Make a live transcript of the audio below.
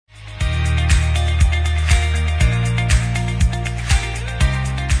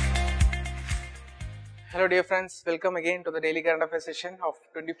Hello dear friends, welcome again to the daily current affairs session of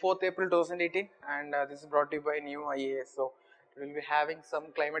 24th April 2018 and this is brought to you by new IAS. So we will be having some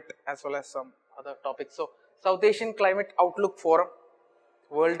climate as well as some other topics. So South Asian Climate Outlook Forum,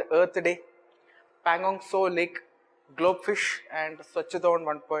 World Earth Day, Pangong So Lake, Globefish and Swachhataon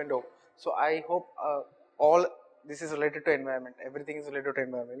 1.0. So I hope all this is related to environment, everything is related to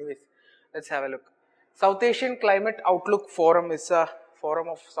environment. Anyways, let's have a look. South Asian Climate Outlook Forum is a forum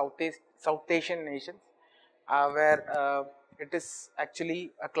of South Asian nations where it is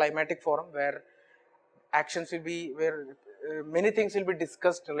actually a climatic forum where actions will be, many things will be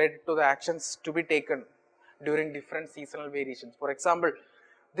discussed related to the actions to be taken during different seasonal variations. For example,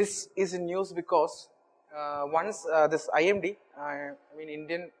 this is in news because once this IMD,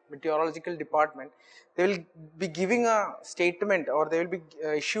 Indian Meteorological Department, they will be giving a statement or they will be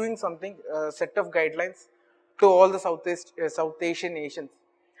issuing something, set of guidelines to all the South Asian nations.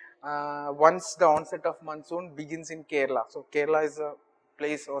 Once the onset of monsoon begins in Kerala. So Kerala is a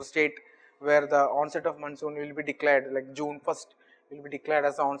place or state where the onset of monsoon will be declared, like June 1st will be declared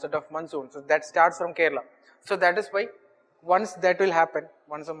as the onset of monsoon. So that starts from Kerala. So that is why once that will happen,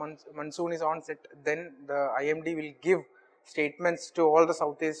 once the monsoon is onset, then the IMD will give statements to all the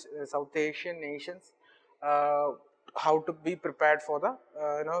South Asian nations how to be prepared for the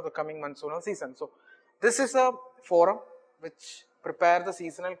the coming monsoonal season. So this is a forum which prepare the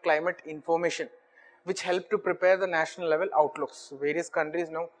seasonal climate information, which help to prepare the national level outlooks. So various countries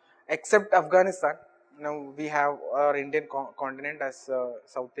now, except Afghanistan, now we have our Indian continent as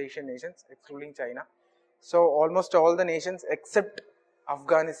South Asian nations, excluding China. So almost all the nations except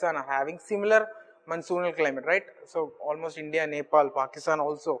Afghanistan are having similar monsoonal climate, right? So almost India, Nepal, Pakistan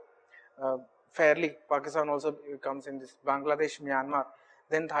also fairly. Pakistan also comes in this. Bangladesh, Myanmar,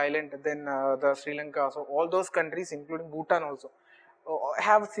 then Thailand, then the Sri Lanka. So all those countries, including Bhutan also,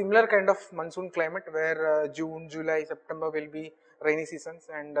 have similar kind of monsoon climate where June, July, September will be rainy seasons,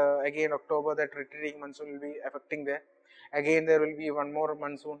 and again October that retreating monsoon will be affecting there. Again there will be one more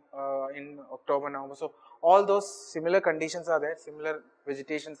monsoon in October, November. So all those similar conditions are there, similar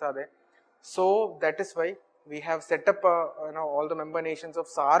vegetations are there. So that is why we have set up all the member nations of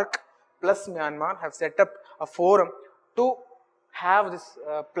SAARC plus Myanmar have set up a forum to have this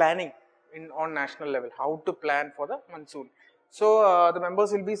planning on national level, how to plan for the monsoon. So the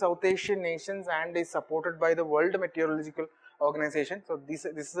members will be South Asian nations and is supported by the World Meteorological Organization. So this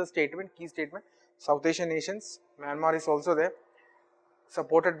is a statement, key statement. South Asian nations, Myanmar is also there,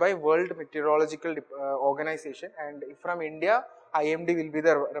 supported by World Meteorological Organization, and from India, IMD will be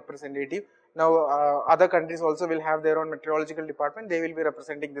the representative. Now other countries also will have their own meteorological department, they will be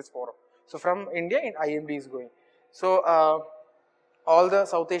representing this forum. So from India, IMD is going. So all the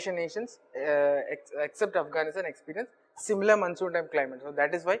South Asian nations except Afghanistan experience similar monsoon time climate. So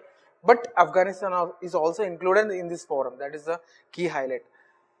that is why, but Afghanistan is also included in this forum. That is the key highlight.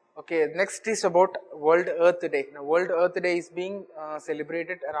 Okay, next is about World Earth Day. Now, World Earth Day is being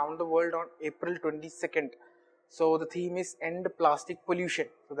celebrated around the world on April 22nd. So the theme is End Plastic Pollution.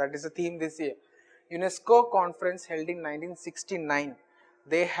 So that is the theme this year. UNESCO conference held in 1969.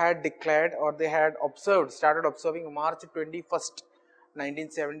 They had declared, or they had started observing March 21st,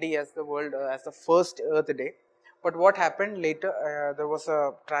 1970 as the world as the first Earth Day. But what happened later? There was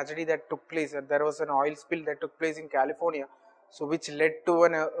a tragedy that took place. There was an oil spill that took place in California, so which led to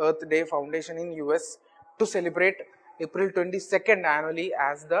an Earth Day foundation in US to celebrate April 22nd annually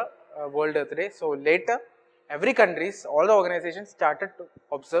as the World Earth Day. So later, every countries, all the organizations started to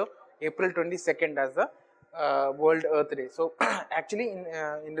observe April 22nd as the World Earth Day. So actually,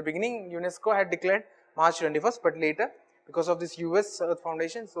 in the beginning, UNESCO had declared March 21st, but later, because of this US Earth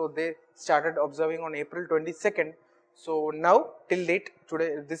Foundation, so they started observing on April 22nd. So now till date,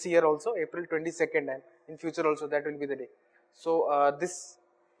 today, this year also April 22nd, and in future also that will be the day. So this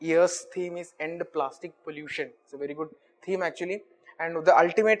year's theme is End Plastic Pollution. It's a very good theme actually, and the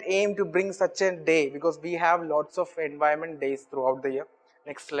ultimate aim to bring such a day, because we have lots of environment days throughout the year.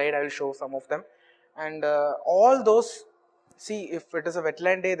 Next slide, I will show some of them, and all those. See, if it is a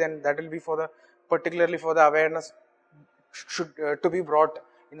wetland day, then that will be for the particularly for the awareness should to be brought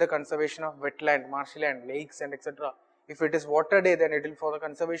in the conservation of wetland, marshland, lakes, and etc. If it is water day, then it will for the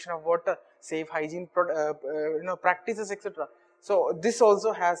conservation of water, safe hygiene practices, etc. So this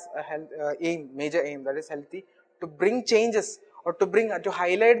also has a major aim, that is healthy, to bring changes or to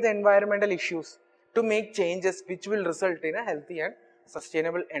highlight the environmental issues, to make changes which will result in a healthy and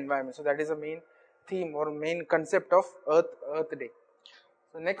sustainable environment. So that is the main theme or main concept of Earth Day.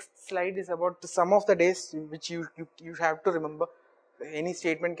 So next slide is about some of the days which you have to remember. Any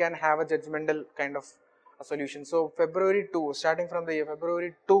statement can have a judgmental kind of a solution. So February 2, starting from the year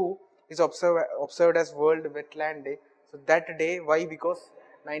February 2 is observed as World Wetland Day. So that day, why? Because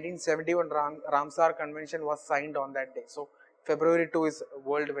 1971 Ramsar Convention was signed on that day. So February 2 is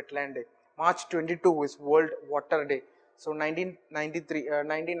World Wetland Day. March 22 is World Water Day. So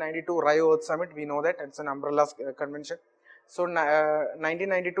 1992 Rio Earth Summit, we know that it's an umbrella convention. So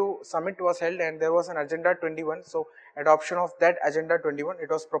 1992 summit was held and there was an Agenda 21. So adoption of that Agenda 21, it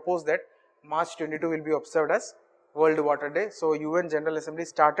was proposed that March 22 will be observed as World Water Day. So UN General Assembly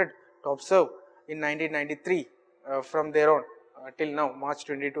started to observe in 1993 from there on till now March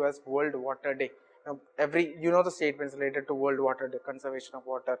 22 as World Water Day. Now, the statements related to World Water Day, conservation of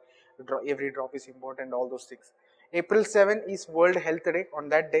water, every drop is important, all those things. April 7 is World Health Day. On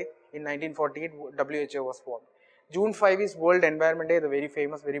that day in 1948 WHO was formed. June 5 is World Environment Day, the very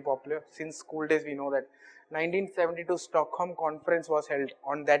famous, very popular. Since school days we know that 1972 Stockholm Conference was held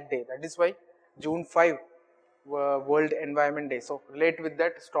on that day. That is why June 5 World Environment Day. So relate with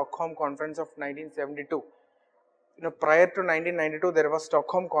that Stockholm Conference of 1972. Prior to 1992 there was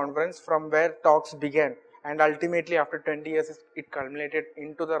Stockholm Conference from where talks began, and ultimately after 20 years it culminated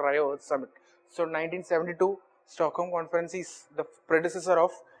into the Rio Earth Summit. So 1972 Stockholm Conference is the predecessor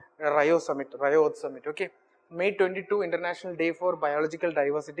of Rio Earth Summit. Okay. May 22 International Day for Biological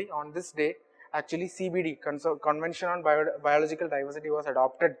Diversity. On this day, actually CBD, Convention on Biological Diversity, was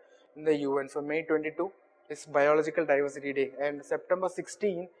adopted in the UN. So May 22 is Biological Diversity Day, and September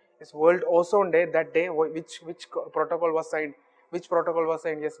 16 is World Ozone Day. That day, which protocol was signed? Which protocol was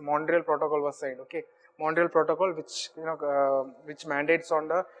signed? Yes, Montreal Protocol was signed. Okay, Montreal Protocol, which mandates on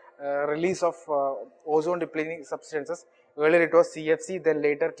the release of ozone depleting substances. Earlier it was CFC, then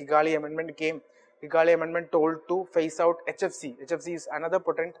later Kigali Amendment came. Kigali Amendment told to phase out HFC. HFC is another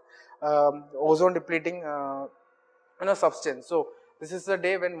potent ozone depleting substance. So this is the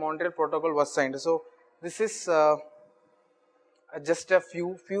day when Montreal Protocol was signed. So this is just a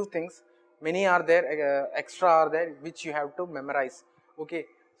few things. Many are there, extra are there, which you have to memorize. Okay.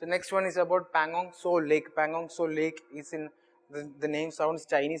 So next one is about Pangong Tso Lake. Pangong Tso Lake is in the name sounds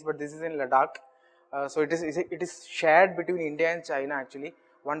Chinese, but this is in Ladakh. So it is shared between India and China actually.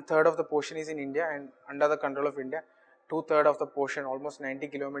 1/3 of the portion is in India and under the control of India. 2/3 of the portion, almost 90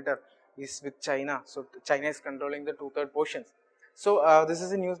 kilometers, is with China. So China is controlling the 2/3 portions. So this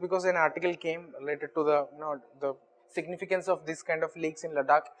is in news because an article came related to the significance of this kind of lakes in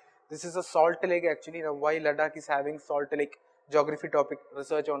Ladakh. This is a salt lake actually. Why Ladakh is having salt lake? Geography topic,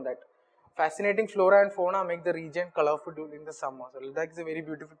 research on that. Fascinating flora and fauna make the region colorful during the summer. So Ladakh is a very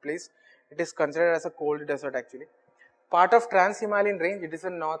beautiful place. It is considered as a cold desert actually. Part of Trans-Himalayan range, it is the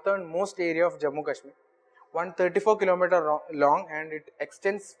northernmost area of Jammu Kashmir. 134 km long and it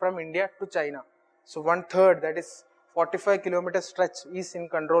extends from India to China. So 1/3, that is 45 km stretch, is in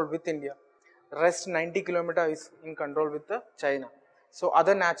control with India. Rest 90 km is in control with the China. So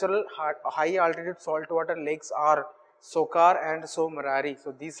other natural high altitude saltwater lakes are Sokar and Somarari.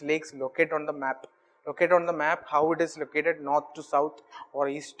 So these lakes locate on the map. How it is located, north to south or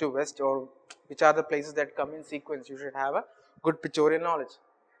east to west, or which are the places that come in sequence. You should have a good pictorial knowledge.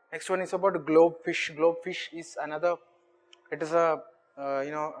 Next one is about Globefish. Globefish is another. It is a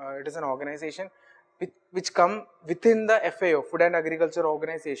it is an organization which come within the FAO, Food and Agriculture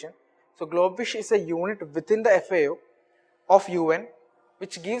Organization. So Globefish is a unit within the FAO of UN,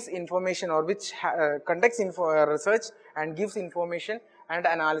 which gives information or which conducts research and gives information and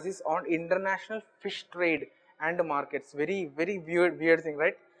analysis on international fish trade and markets. Very weird thing,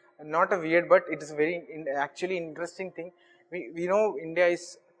 right? Not a weird, but it is actually interesting thing. We know India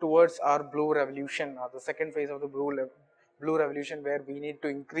is towards our blue revolution, or the second phase of the blue revolution, where we need to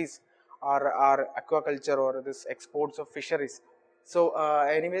increase our aquaculture or this exports of fisheries. So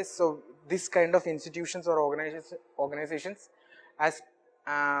anyways, so this kind of institutions or organizations, as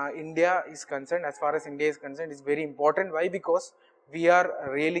India is concerned, as far as India is concerned, is very important. Why? Because we are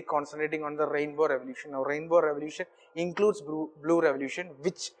really concentrating on the rainbow revolution. Now rainbow revolution includes blue revolution,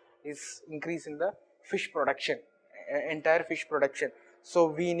 which is increase in the fish production, entire fish production. So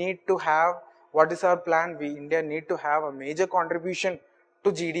we need to have, what is our plan? India need to have a major contribution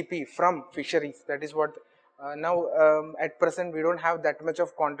to GDP from fisheries. That is what now at present we don't have that much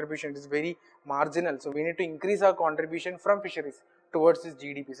of contribution. It is very marginal. So we need to increase our contribution from fisheries towards this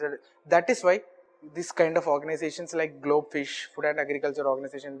GDP. So that is why this kind of organizations like Globefish, Food and Agriculture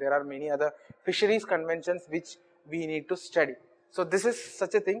Organization, there are many other fisheries conventions which we need to study. So this is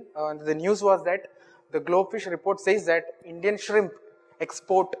such a thing. The news was that the Globefish report says that Indian shrimp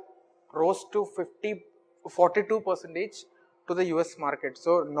export rose to 42% to the US market.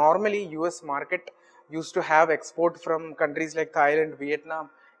 So normally US market used to have export from countries like Thailand, Vietnam,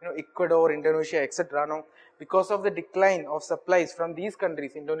 Ecuador, Indonesia, etc. Now, because of the decline of supplies from these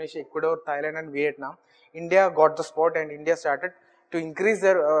countries, Indonesia, Ecuador, Thailand and Vietnam, India got the spot and India started to increase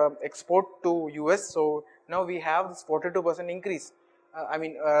their export to US. So now we have this 42% increase.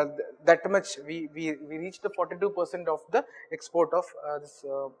 That much we reached the 42% of the export of this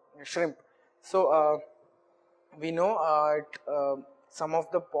shrimp. So we know some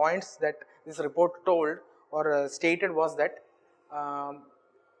of the points that this report told or stated was that um,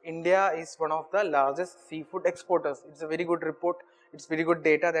 India is one of the largest seafood exporters. It's a very good report. It's very good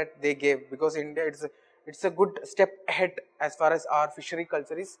data that they gave, because India it's a good step ahead as far as our fishery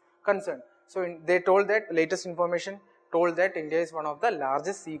culture is concerned. So they told that latest information told that India is one of the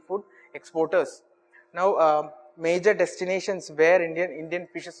largest seafood exporters. Now, major destinations where Indian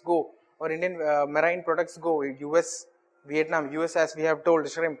fishes go or Indian marine products go: US, Vietnam, US as we have told,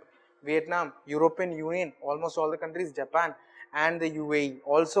 shrimp, Vietnam, European Union, almost all the countries, Japan and the UAE.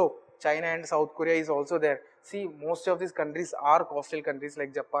 Also, China and South Korea is also there. See, most of these countries are coastal countries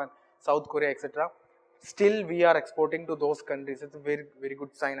like Japan, South Korea, etc. Still, we are exporting to those countries. It's a very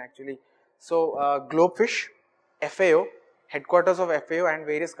good sign actually. So, Globefish, FAO, headquarters of FAO and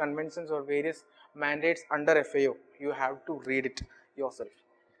various conventions or various mandates under FAO. You have to read it yourself.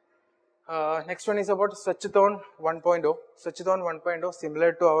 Next one is about Swachhathon 1.0. Swachhathon 1.0,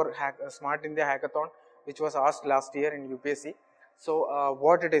 similar to our Smart India Hackathon, which was asked last year in UPSC. So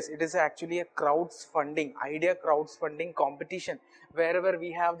what it is actually a crowdfunding, idea crowdfunding competition. Wherever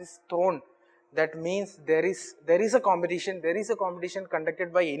we have this thorn, that means there is a competition. There is a competition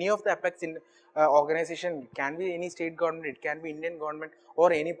conducted by any of the apex in organization. It can be any state government, it can be Indian government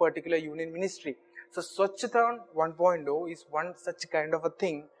or any particular union ministry. So Swachhathon 1.0 is one such kind of a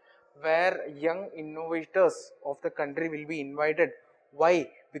thing where young innovators of the country will be invited. Why?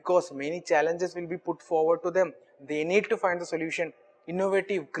 Because many challenges will be put forward to them. They need to find the solution.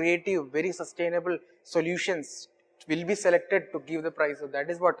 Innovative, creative, very sustainable solutions will be selected to give the prize. So that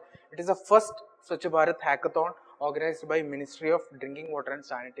is what it is. The first Swachh Bharat Hackathon organized by Ministry of Drinking Water and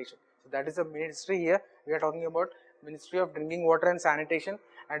Sanitation. So that is a ministry here. We are talking about Ministry of Drinking Water and Sanitation,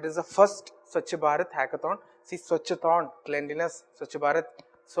 and it is the first Swachh Bharat Hackathon. See, Swachhathon, cleanliness, Swachh Bharat.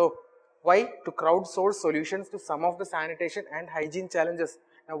 So why? To crowdsource solutions to some of the sanitation and hygiene challenges.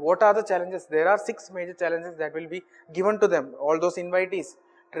 Now, what are the challenges? There are 6 major challenges that will be given to them, all those invitees.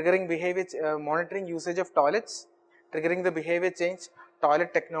 Triggering behavior, monitoring usage of toilets, triggering the behavior change,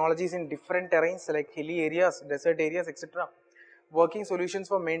 toilet technologies in different terrains like hilly areas, desert areas, etc. Working solutions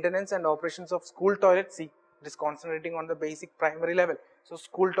for maintenance and operations of school toilets. See, it is concentrating on the basic primary level. So,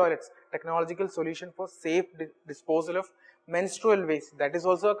 school toilets, technological solution for safe disposal of menstrual waste. That is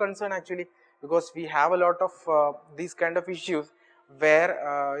also a concern actually, because we have a lot of these kind of issues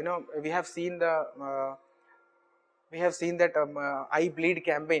where we have seen that I bleed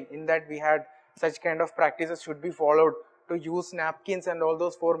campaign. In that we had such kind of practices should be followed to use napkins and all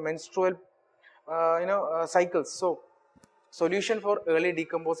those for menstrual cycles. So solution for early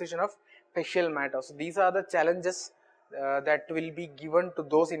decomposition of facial matter. So these are the challenges that will be given to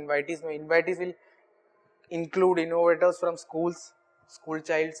those invitees. Now, invitees will include innovators from schools, school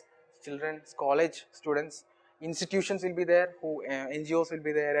childs, children, college students. Institutions will be there, who NGOs will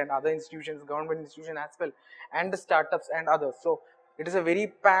be there, and other institutions, government institutions as well, and the startups and others. So it is a very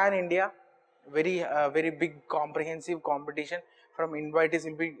pan-India, very big comprehensive competition. From invitees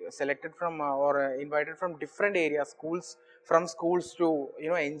will be selected from or invited from different areas, schools, from schools to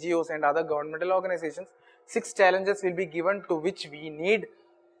NGOs and other governmental organizations. 6 challenges will be given to which we need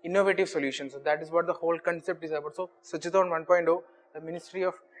innovative solutions. So that is what the whole concept is about. So Swachhathon 1.0, the Ministry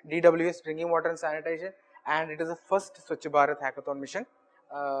of DWS, Drinking Water and Sanitation, and it is the first Swachh Bharat Hackathon mission.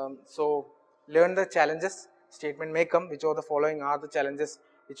 So learn the challenges. Statement may come, which of the following are the challenges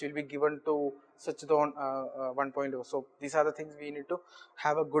which will be given to Swachhathon 1.0. So these are the things we need to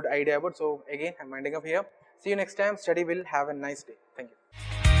have a good idea about. So again, I'm winding up here. See you next time. Study will. Have a nice day. Thank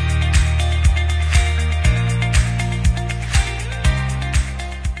you.